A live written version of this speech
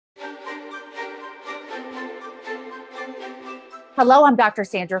Hello, I'm Dr.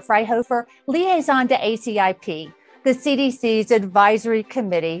 Sandra Fryhofer, liaison to ACIP, the CDC's Advisory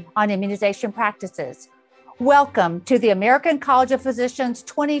Committee on Immunization Practices. Welcome to the American College of Physicians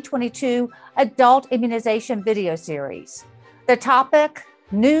 2022 Adult Immunization Video Series. The topic,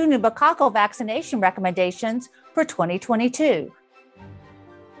 new pneumococcal vaccination recommendations for 2022.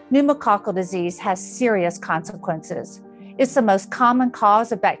 Pneumococcal disease has serious consequences. It's the most common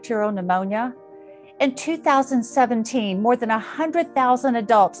cause of bacterial pneumonia. In 2017, more than 100,000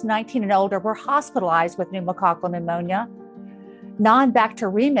 adults 19 and older were hospitalized with pneumococcal pneumonia.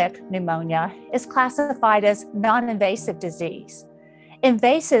 Non-bacteremic pneumonia is classified as non-invasive disease.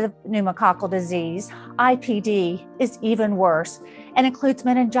 Invasive pneumococcal disease, IPD, is even worse and includes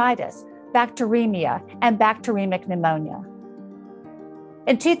meningitis, bacteremia, and bacteremic pneumonia.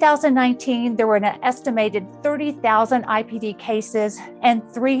 In 2019, there were an estimated 30,000 IPD cases and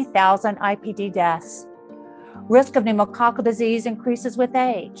 3,000 IPD deaths. Risk of pneumococcal disease increases with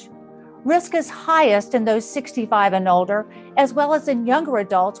age. Risk is highest in those 65 and older, as well as in younger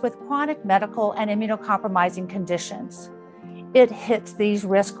adults with chronic medical and immunocompromising conditions. It hits these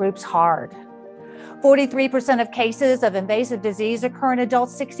risk groups hard. 43% of cases of invasive disease occur in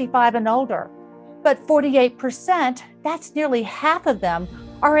adults 65 and older. But 48%, that's nearly half of them,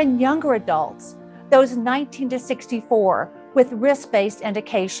 are in younger adults, those 19 to 64 with risk-based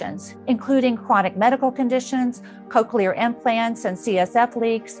indications, including chronic medical conditions, cochlear implants, and CSF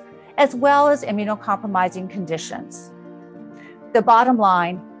leaks, as well as immunocompromising conditions. The bottom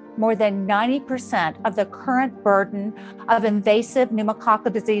line, more than 90% of the current burden of invasive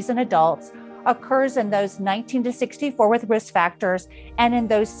pneumococcal disease in adults occurs in those 19 to 64 with risk factors and in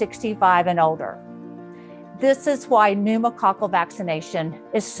those 65 and older. This is why pneumococcal vaccination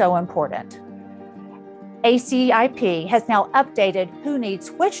is so important. ACIP has now updated who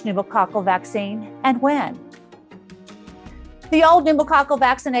needs which pneumococcal vaccine and when. The old pneumococcal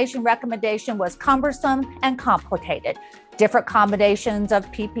vaccination recommendation was cumbersome and complicated. Different combinations of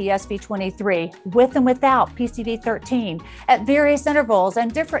PPSV23 with and without PCV13 at various intervals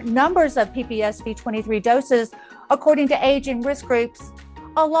and different numbers of PPSV23 doses according to age and risk groups,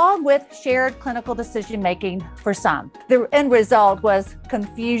 along with shared clinical decision-making for some. The end result was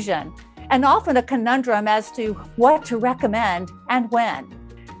confusion and often a conundrum as to what to recommend and when.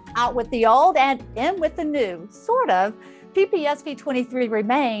 Out with the old and in with the new, sort of. PPSV23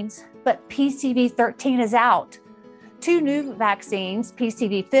 remains, but PCV13 is out. Two new vaccines,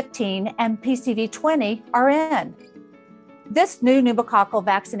 PCV15 and PCV20, are in. This new pneumococcal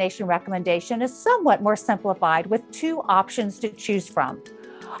vaccination recommendation is somewhat more simplified with two options to choose from.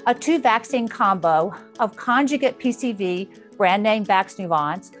 A two-vaccine combo of conjugate PCV, brand name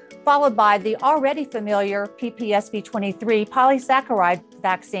Vaxneuvance, followed by the already familiar PPSV23 polysaccharide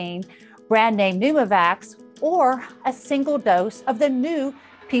vaccine, brand name Pneumovax, or a single dose of the new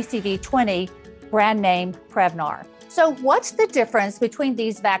PCV20, brand name Prevnar. So what's the difference between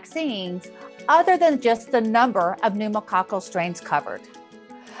these vaccines other than just the number of pneumococcal strains covered?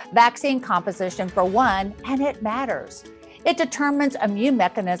 Vaccine composition for one, and it matters. It determines immune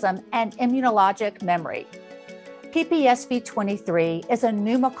mechanism and immunologic memory. PPSV23 is a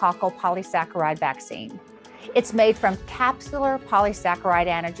pneumococcal polysaccharide vaccine. It's made from capsular polysaccharide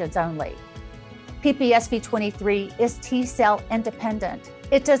antigens only. PPSV23 is T-cell independent.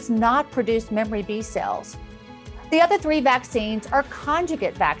 It does not produce memory B cells. The other three vaccines are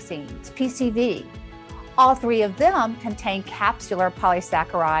conjugate vaccines, PCV. All three of them contain capsular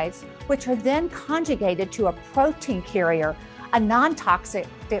polysaccharides, which are then conjugated to a protein carrier, a non-toxic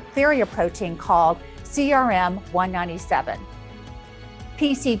diphtheria protein called CRM197.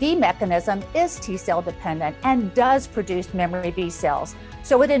 PCV mechanism is T-cell dependent and does produce memory B cells,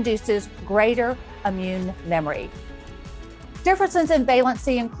 so it induces greater immune memory. Differences in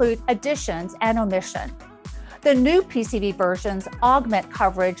valency include additions and omission. The new PCV versions augment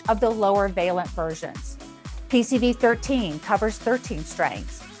coverage of the lower valent versions. PCV13 covers 13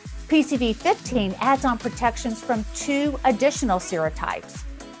 strains. PCV15 adds on protections from 2 additional serotypes.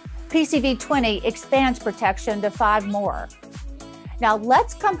 PCV20 expands protection to 5 more. Now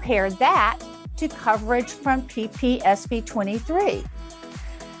let's compare that to coverage from PPSV23.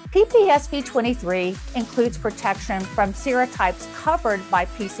 PPSV23 includes protection from serotypes covered by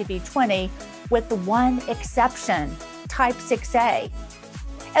PCV20 with one exception, type 6A.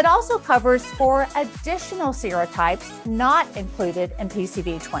 It also covers 4 additional serotypes not included in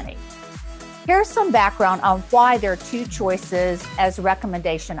PCV20. Here's some background on why there are 2 choices as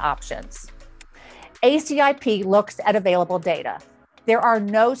recommendation options. ACIP looks at available data. There are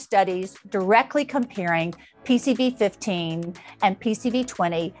no studies directly comparing PCV15 and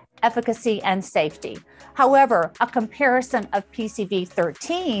PCV20 efficacy, and safety. However, a comparison of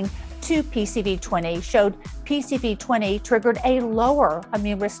PCV13 to PCV20 showed PCV20 triggered a lower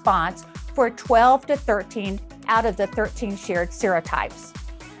immune response for 12 to 13 out of the 13 shared serotypes.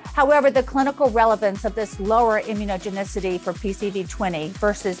 However, the clinical relevance of this lower immunogenicity for PCV20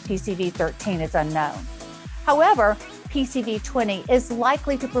 versus PCV13 is unknown. However, PCV20 is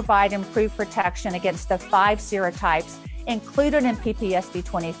likely to provide improved protection against the 5 serotypes included in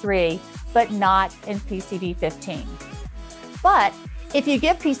PPSV23, but not in PCV15. But if you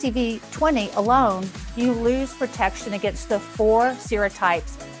give PCV20 alone, you lose protection against the 4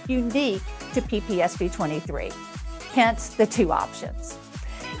 serotypes unique to PPSV23, hence the 2 options.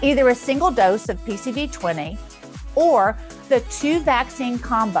 Either a single dose of PCV20 or the 2 vaccine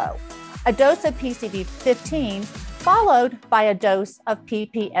combo, a dose of PCV15 followed by a dose of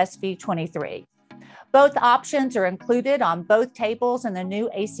PPSV23. Both options are included on both tables in the new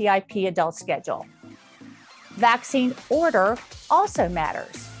ACIP adult schedule. Vaccine order also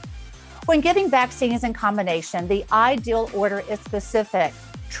matters. When giving vaccines in combination, the ideal order is specific.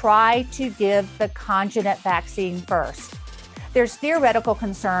 Try to give the conjugate vaccine first. There's theoretical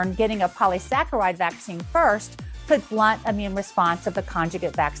concern getting a polysaccharide vaccine first could blunt immune response of the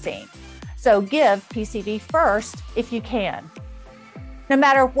conjugate vaccine. So give PCV first if you can. No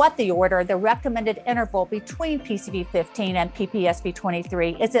matter what the order, the recommended interval between PCV15 and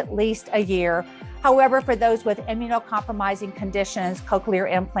PPSV23 is at least a year. However, for those with immunocompromising conditions, cochlear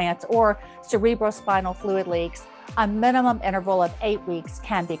implants, or cerebrospinal fluid leaks, a minimum interval of 8 weeks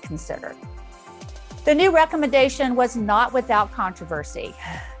can be considered. The new recommendation was not without controversy.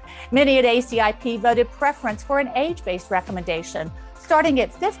 Many at ACIP voted preference for an age-based recommendation, starting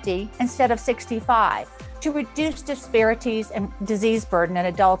at 50 instead of 65, to reduce disparities in disease burden in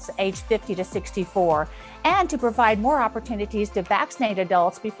adults aged 50 to 64, and to provide more opportunities to vaccinate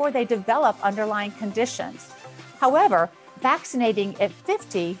adults before they develop underlying conditions. However, vaccinating at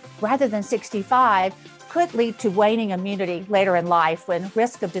 50 rather than 65 could lead to waning immunity later in life when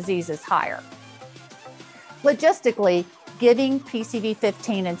risk of disease is higher. Logistically, giving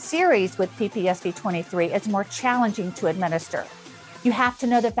PCV15 in series with PPSV23 is more challenging to administer. You have to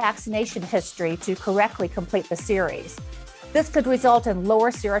know the vaccination history to correctly complete the series. This could result in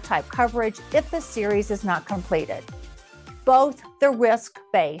lower serotype coverage if the series is not completed. Both the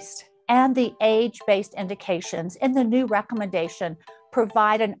risk-based and the age-based indications in the new recommendation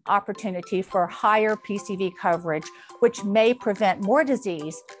provide an opportunity for higher PCV coverage, which may prevent more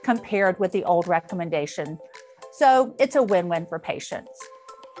disease compared with the old recommendation. So it's a win-win for patients.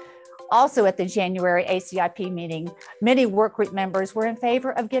 Also at the January ACIP meeting, many workgroup members were in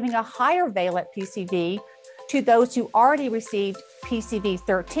favor of giving a higher valent PCV to those who already received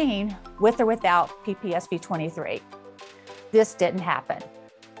PCV13 with or without PPSV23. This didn't happen.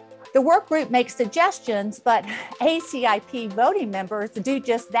 The workgroup makes suggestions, but ACIP voting members do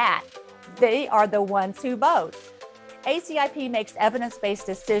just that. They are the ones who vote. ACIP makes evidence-based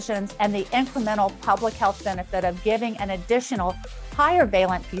decisions, and the incremental public health benefit of giving an additional higher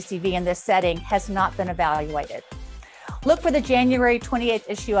valent PCV in this setting has not been evaluated. Look for the January 28th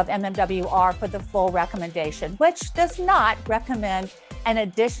issue of MMWR for the full recommendation, which does not recommend an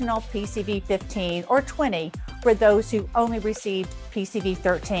additional PCV15 or 20 for those who only received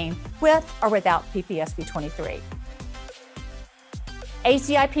PCV13 with or without PPSV23.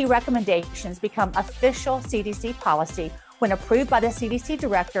 ACIP recommendations become official CDC policy when approved by the CDC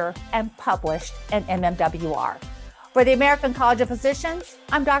director and published in MMWR. For the American College of Physicians,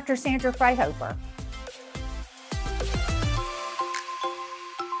 I'm Dr. Sandra Fryhofer.